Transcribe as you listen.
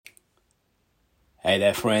Hey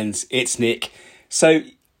there, friends. It's Nick. So,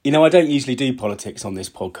 I don't usually do politics on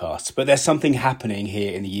this podcast, but there's something happening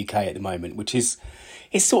here in the UK at the moment, which is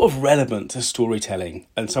sort of relevant to storytelling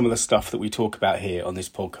and some of the stuff that we talk about here on this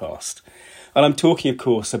podcast. And I'm talking, of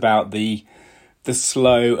course, about the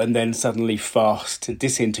slow and then suddenly fast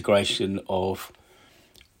disintegration of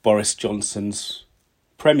Boris Johnson's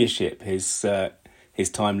premiership, his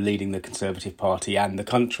time leading the Conservative Party and the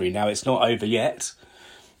country. Now, it's not over yet.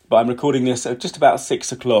 But I'm recording this at just about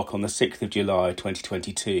 6 o'clock on the 6th of July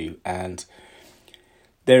 2022, and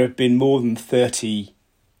there have been more than 30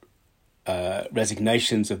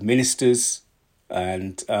 resignations of ministers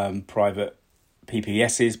and private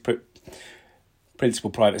PPSs, principal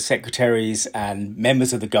private secretaries and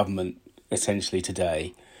members of the government, essentially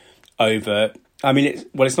today, over,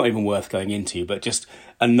 it's not even worth going into, but just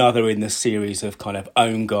another in the series of kind of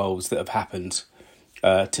own goals that have happened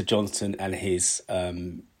to Johnson and his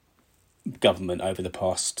government over the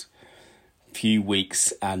past few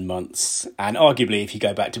weeks and months, and arguably if you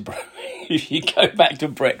go back to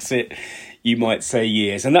Brexit, you might say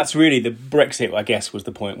years. And that's really the Brexit, I guess, was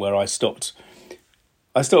the point where I stopped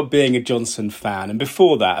being a Johnson fan. And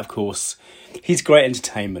before that, of course, he's great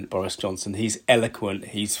entertainment, Boris Johnson. He's eloquent,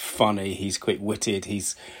 he's funny, he's quick-witted.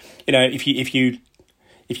 He's, if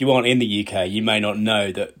you aren't in the UK, you may not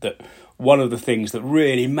know that one of the things that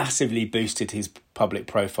really massively boosted his public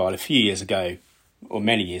profile a few years ago, or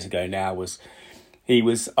many years ago now, was he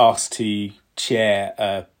was asked to chair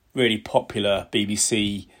a really popular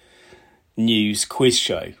BBC News quiz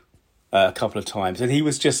show a couple of times. And he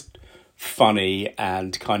was just funny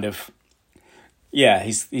and kind of,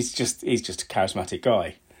 he's just a charismatic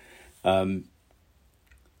guy.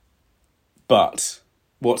 But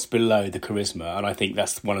what's below the charisma, and I think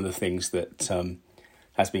that's one of the things that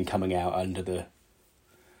has been coming out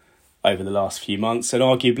over the last few months. And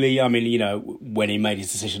arguably, when he made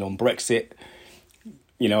his decision on Brexit,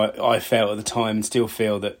 I felt at the time and still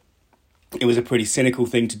feel that it was a pretty cynical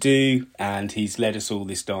thing to do, and he's led us all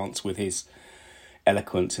this dance with his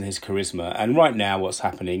eloquence and his charisma. And right now what's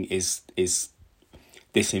happening is this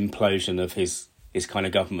implosion of his kind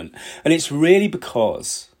of government. And it's really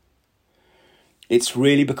because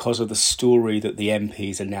of the story that the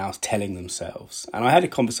MPs are now telling themselves. And I had a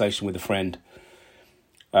conversation with a friend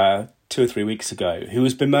 2 or 3 weeks ago who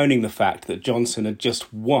was bemoaning the fact that Johnson had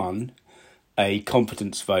just won a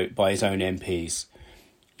confidence vote by his own MPs.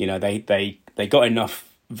 They got enough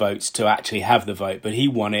votes to actually have the vote, but he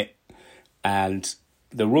won it. And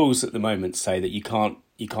the rules at the moment say that you can't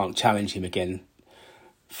challenge him again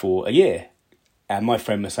for a year. And my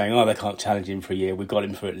friend was saying, they can't challenge him for a year. We've got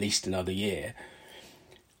him for at least another year.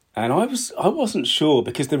 And I wasn't sure,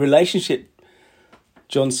 because the relationship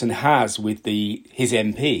Johnson has with his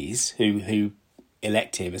MPs who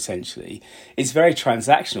elect him, essentially, is very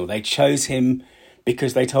transactional. They chose him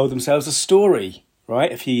because they told themselves a story,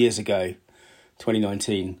 right, a few years ago,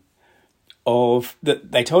 2019,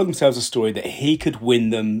 they told themselves a story that he could win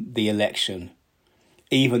them the election,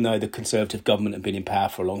 even though the Conservative government had been in power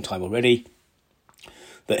for a long time already,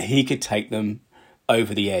 that he could take them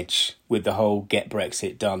over the edge with the whole get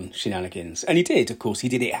Brexit done shenanigans. And he did, of course. He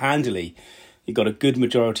did it handily. He got a good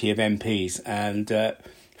majority of MPs, and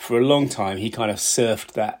for a long time he kind of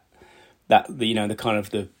surfed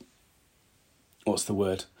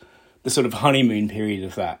the sort of honeymoon period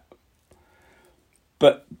of that.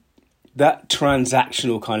 But that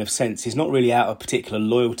transactional kind of sense is not really out of particular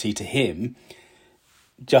loyalty to him,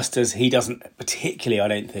 just as he doesn't particularly, I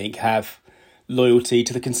don't think, have loyalty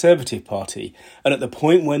to the Conservative Party. And at the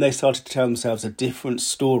point when they started to tell themselves a different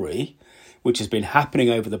story, which has been happening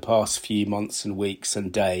over the past few months and weeks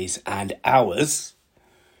and days and hours,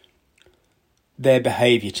 their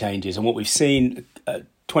behaviour changes. And what we've seen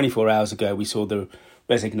 24 hours ago, we saw the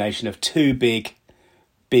resignation of two big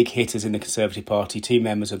hitters in the Conservative Party, two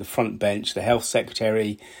members of the front bench, the Health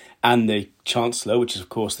Secretary and the Chancellor, which is, of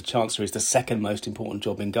course, the Chancellor is the second most important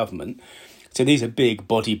job in government. So these are big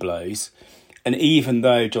body blows. And even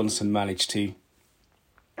though Johnson managed to,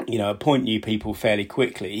 appoint new people fairly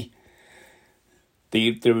quickly,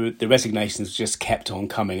 the resignations just kept on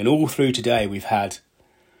coming. And all through today, we've had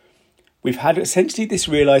essentially this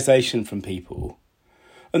realisation from people.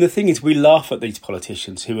 And the thing is, we laugh at these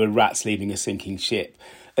politicians who are rats leaving a sinking ship,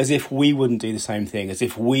 as if we wouldn't do the same thing, as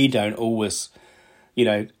if we don't always,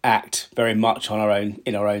 act very much in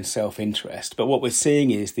our own self-interest. But what we're seeing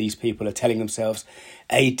is these people are telling themselves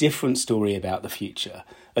a different story about the future,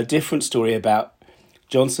 a different story about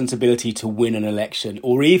Johnson's ability to win an election,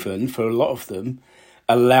 or even, for a lot of them,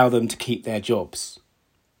 allow them to keep their jobs.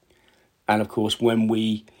 And of course, when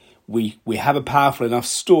we have a powerful enough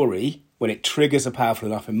story, when it triggers a powerful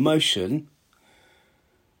enough emotion,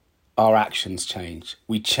 our actions change.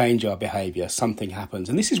 We change our behaviour. Something happens.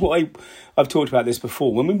 And this is what I've talked about this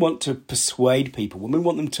before. When we want to persuade people, when we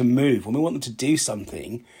want them to move, when we want them to do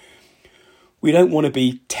something, we don't want to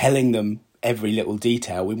be telling them every little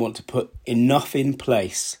detail. We want to put enough in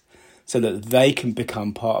place so that they can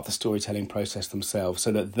become part of the storytelling process themselves,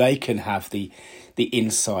 so that they can have the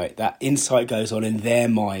insight. That insight goes on in their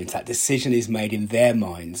minds. That decision is made in their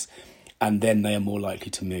minds, and then they are more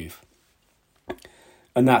likely to move.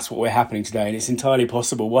 And that's what we're happening today. And it's entirely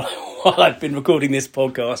possible while I've been recording this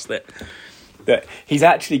podcast that he's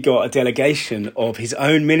actually got a delegation of his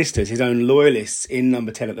own ministers, his own loyalists in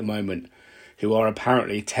Number 10 at the moment, who are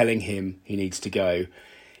apparently telling him he needs to go,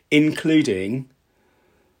 including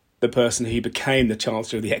the person who became the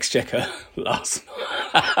Chancellor of the Exchequer last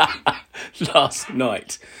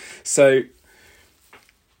night. So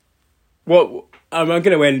what I'm going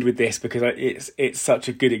to end with this because it's such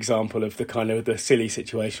a good example of the kind of the silly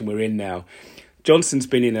situation we're in now. Johnson's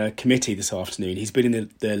been in a committee this afternoon. He's been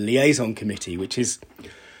in the liaison committee, which is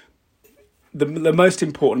the most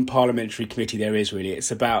important parliamentary committee there is, really. It's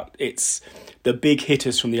the big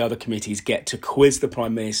hitters from the other committees get to quiz the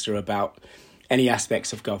Prime Minister about any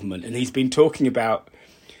aspects of government. And he's been talking about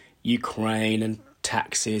Ukraine and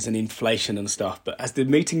taxes and inflation and stuff. But as the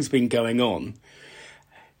meeting's been going on,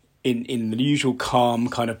 in the usual calm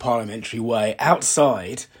kind of parliamentary way,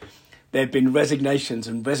 outside there have been resignations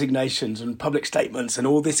and public statements and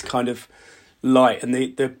all this kind of light. And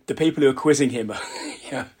the people who are quizzing him,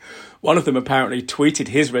 one of them apparently tweeted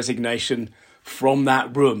his resignation from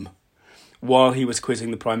that room while he was quizzing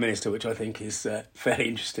the Prime Minister, which I think is fairly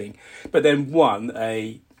interesting. But then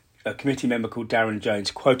a committee member called Darren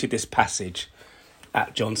Jones quoted this passage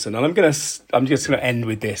at Johnson, and I'm just going to end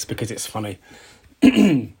with this because it's funny.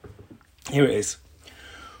 Here it is.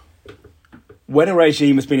 When a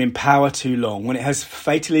regime has been in power too long, when it has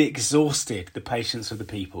fatally exhausted the patience of the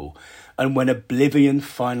people, and when oblivion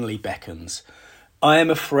finally beckons, I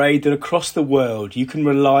am afraid that across the world you can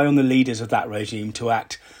rely on the leaders of that regime to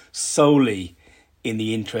act solely in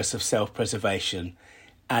the interests of self-preservation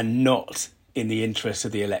and not in the interests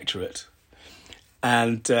of the electorate.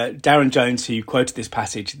 And Darren Jones, who quoted this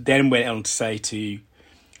passage, then went on to say to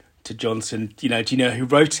Johnson, do you know who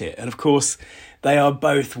wrote it? And of course, they are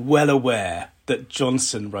both well aware that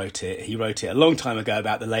Johnson wrote it. He wrote it a long time ago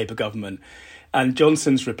about the Labour government. And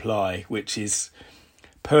Johnson's reply, which is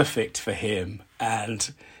perfect for him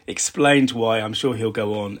and explained why I'm sure he'll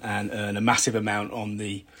go on and earn a massive amount on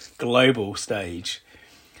the global stage,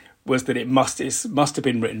 was that it must have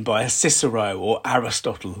been written by a Cicero or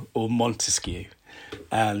Aristotle or Montesquieu.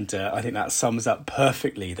 And I think that sums up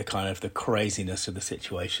perfectly the kind of the craziness of the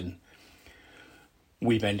situation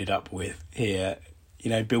we've ended up with here.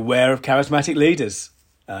 Beware of charismatic leaders,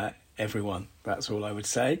 everyone. That's all I would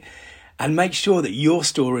say. And make sure that your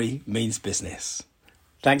story means business.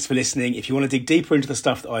 Thanks for listening. If you want to dig deeper into the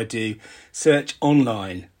stuff that I do, search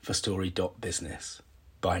online for story.business.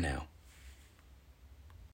 Bye now.